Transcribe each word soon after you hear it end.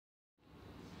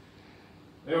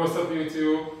Hey, what's up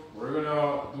YouTube? We're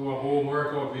gonna do a home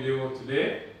workout video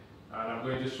today, and I'm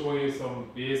going to show you some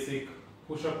basic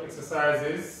push-up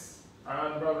exercises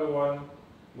and probably one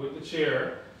with the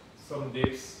chair, some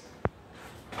dips.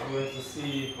 I'm going to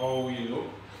see how we look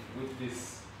with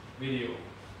this video.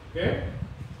 Okay?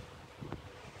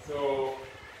 So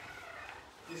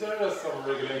these are just some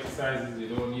regular exercises. You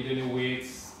don't need any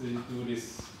weights to do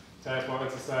this type of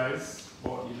exercise,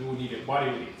 but you do need a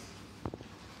body weight.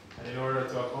 And in order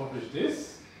to accomplish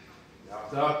this, you have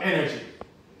to have energy.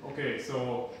 Okay,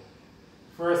 so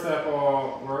first type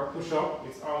of work push-up,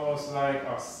 it's almost like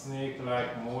a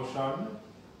snake-like motion.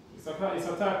 It's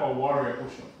a type of warrior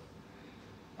push-up.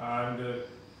 And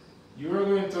you're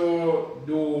going to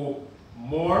do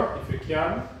more if you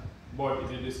can, but in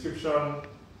the description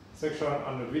section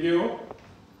on the video,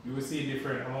 you will see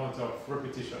different amounts of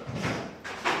repetitions.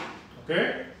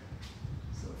 Okay?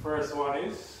 So the first one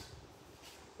is,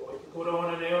 go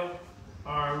down on the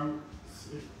arms,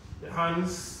 the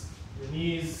hands, the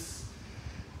knees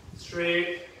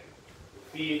straight,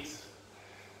 feet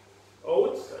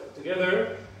out and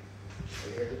together.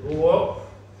 We're here to go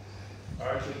up,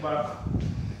 arch it back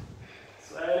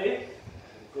slightly,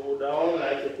 go down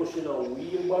like you're pushing a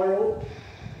wheelbarrow,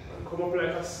 and come up like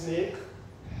a snake.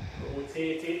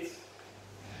 Rotate it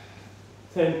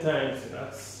 10 times.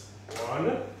 That's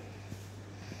 1,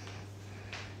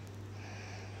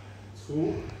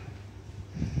 2,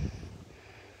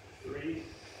 3,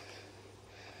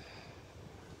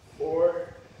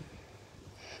 4,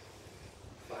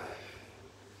 5,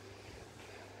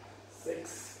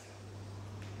 6,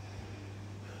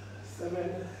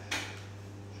 7,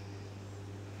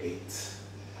 8,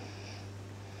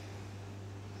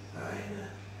 9,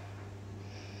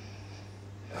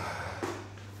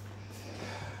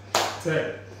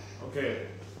 10. Okay.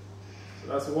 So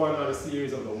that's one of the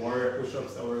series of the warrior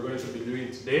push-ups that we're going to be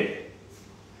doing today.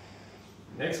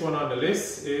 Next one on the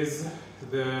list is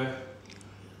the...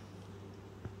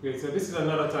 Okay, so this is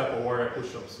another type of warrior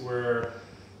push-ups where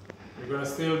you're going to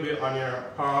still be on your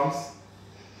palms,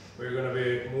 where you're going to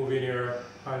be moving your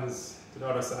hands to the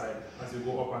other side as you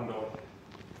go up and down.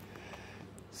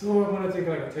 So I'm going to take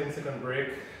like a 10-second break.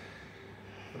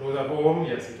 For those at home,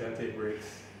 yes, you can take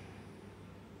breaks.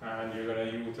 And you're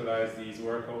going to utilize these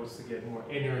workouts to get more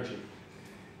energy.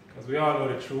 Because we all know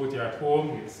the truth, you're at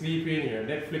home, you're sleeping, you're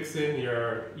Netflixing,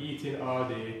 you're eating all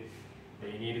day,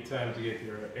 and you need the time to get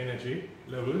your energy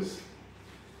levels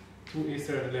to a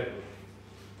certain level.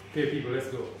 Okay people, let's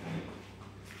go.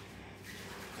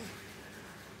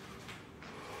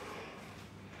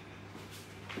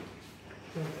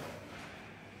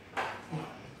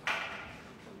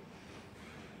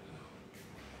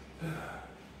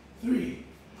 Three,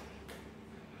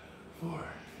 4,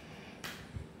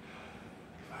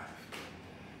 5,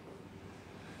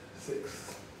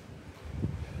 6,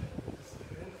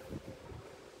 7,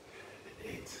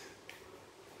 8,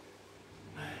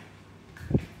 9,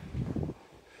 10.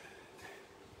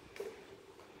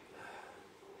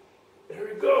 There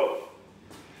we go.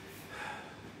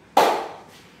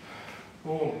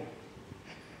 Boom.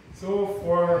 So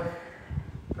for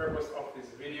the purpose of this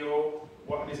video,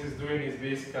 what this is doing is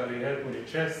basically helping your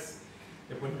chest,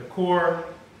 helping the core,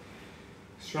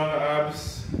 stronger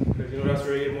abs, because you know that's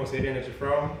where you get most of the energy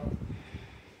from,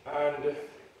 and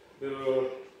the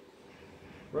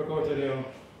workout of your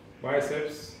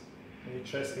biceps and your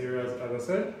chest areas, as I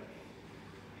said.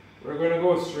 We're going to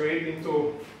go straight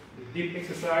into the dip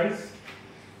exercise.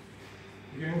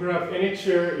 You can grab any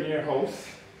chair in your house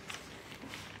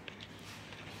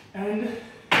and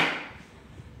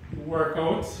work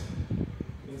out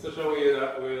in such a way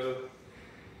that will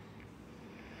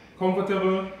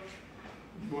comfortable,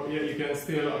 but yet you can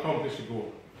still accomplish the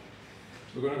goal.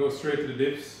 We're going to go straight to the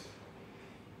dips.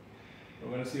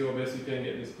 We're going to see how best you can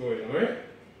get this going, alright?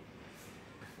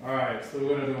 Alright, so we're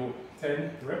going to do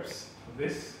 10 reps of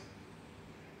this.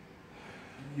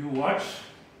 You watch,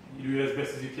 you do it as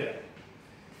best as you can.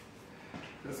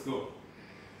 Let's go.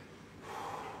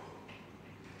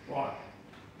 1,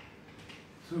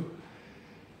 2,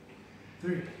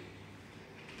 3,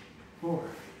 4,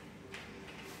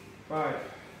 5,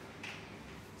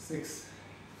 6,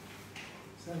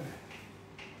 7,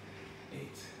 8,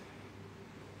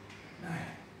 9,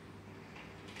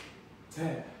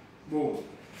 10. Boom.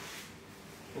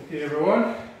 Okay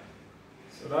everyone,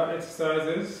 so that exercise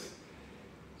is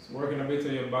working a bit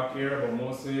of your back area, but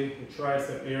mostly the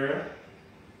tricep area.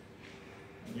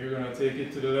 And you're going to take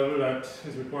it to the level that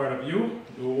is required of you.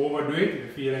 Don't overdo it. If you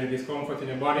feel any discomfort in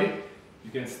your body,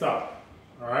 you can stop.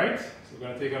 Alright, so we're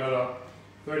going to take another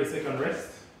 30-second rest.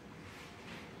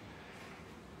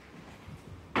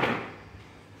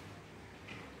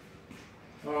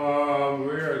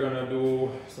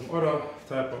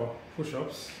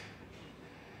 push-ups.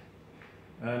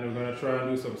 And we're going to try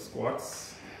and do some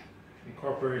squats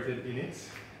incorporated in it.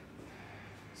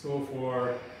 So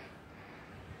for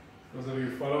those of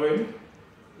you following,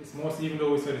 it's mostly, even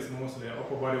though we said it's mostly an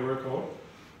upper body workout,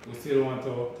 we still want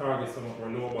to target some of our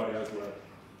lower body as well.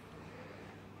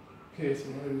 Okay, so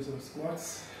we're going to do some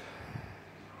squats.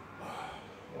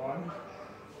 1,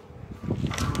 2, 3,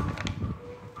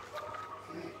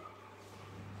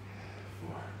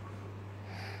 4,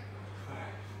 5,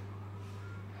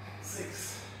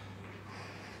 6,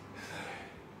 7,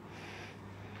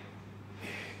 8,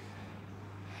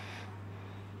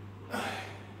 9.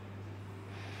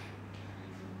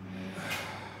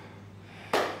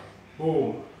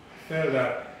 Boom. Feel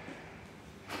that.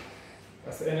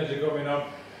 That's the energy coming up.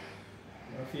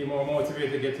 I feel more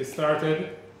motivated to get you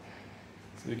started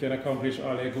so you can accomplish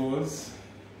all your goals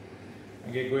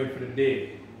and get going for the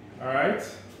day. Alright?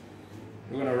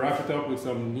 We're going to wrap it up with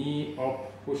some knee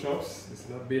up push-ups. It's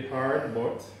a bit hard,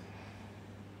 but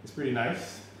it's pretty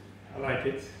nice. I like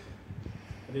it.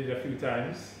 I did it a few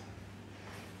times.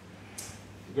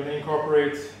 We're going to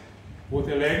incorporate both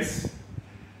your legs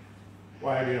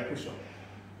while you're doing a push-up.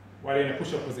 While you're in a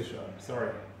push-up position,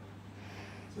 sorry.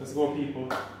 So let's go, people.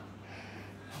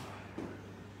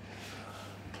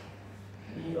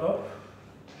 Knee up.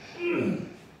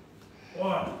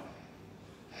 1,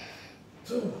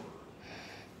 2,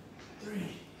 3,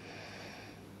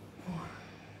 4,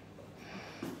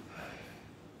 5,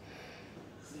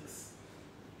 6,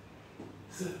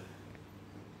 7,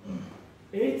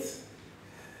 8,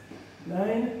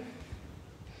 9,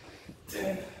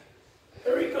 10.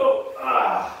 There we go.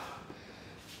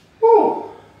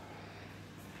 Woo!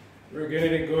 We're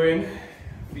getting it going,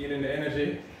 feeling the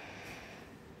energy,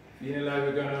 feeling like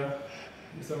we're gonna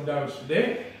do some damage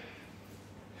today.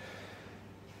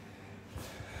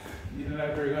 Feeling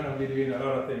like we're gonna be doing a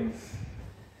lot of things.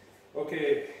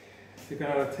 Okay, take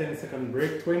another 10-second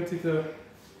break, 20 to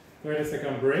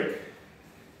 30-second break.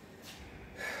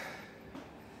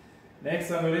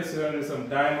 Next on the list, we're gonna do some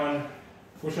diamond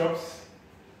push-ups.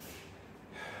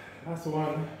 That's the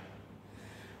one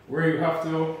where you have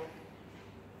to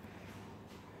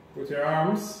put your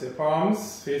arms, your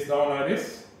palms face down like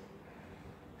this,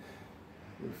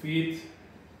 your feet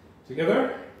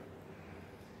together,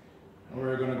 and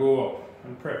we're going to go up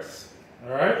and press.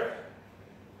 Alright?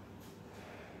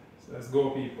 So let's go,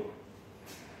 people.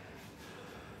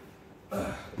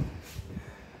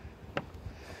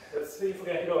 Let's see if we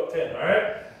can hit up 10,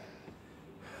 alright?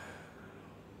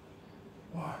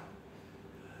 1,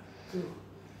 2,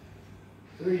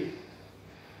 3,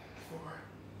 4,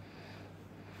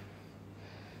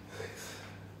 6,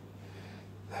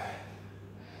 7,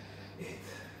 8,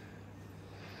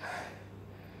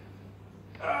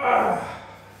 9.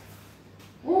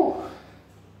 Woo!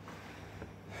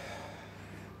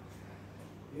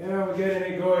 Yeah, we're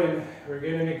getting it going. We're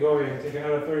getting it going. Take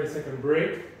another 30-second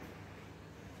break.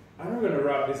 And we're going to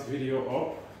wrap this video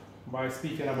up by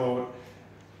speaking about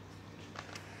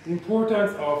the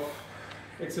importance of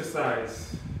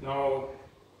exercise. Now,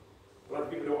 a lot of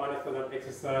people don't understand that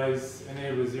exercise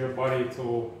enables your body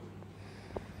to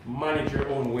manage your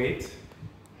own weight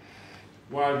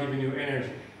while giving you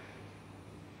energy.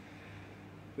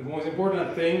 The most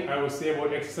important thing I would say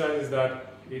about exercise is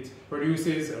that it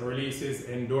produces and releases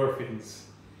endorphins,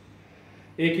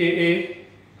 aka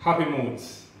happy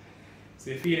moods. So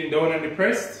if you're feeling down and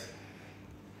depressed,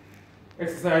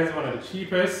 exercise is one of the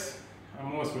cheapest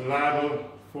and most reliable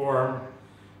form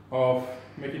of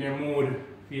making your mood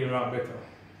feel a lot better.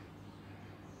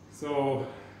 So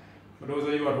for those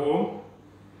of you at home,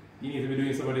 you need to be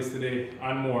doing some of this today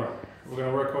and more. We're going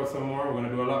to work out some more, we're going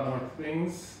to do a lot more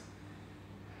things,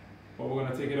 but we're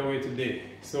going to take it away today.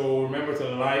 So remember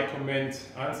to like, comment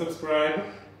and subscribe.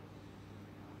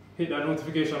 Hit that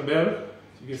notification bell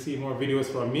so you can see more videos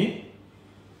from me.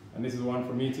 And this is one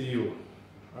from me to you.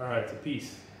 Alright, so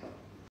peace.